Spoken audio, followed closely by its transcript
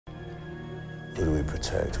Who do we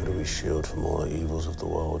protect? Who do we shield from all the evils of the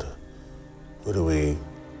world? Who do we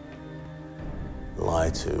lie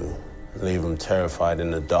to and leave them terrified in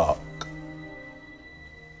the dark?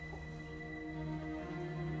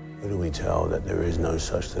 Who do we tell that there is no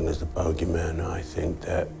such thing as the bogeyman? I think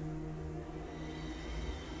that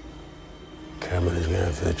Cameron is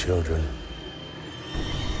going for the children.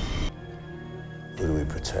 Who do we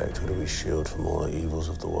protect? Who do we shield from all the evils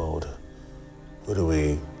of the world? Who do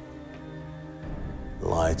we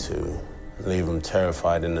lie to and leave them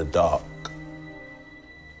terrified in the dark?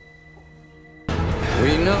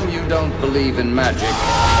 We know you don't believe in magic.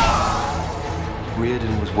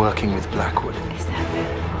 Reardon was working with Blackwood. Is that it?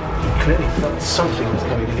 He clearly felt something was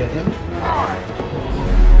going to get him.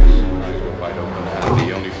 Wide open and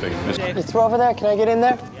the only thing missing. You through over there? Can I get in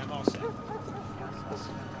there? Yeah, I'm all set.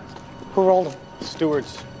 Who rolled him?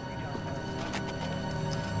 Stewards.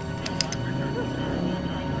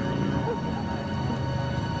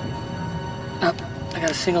 I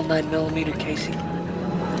got a single 9mm casing.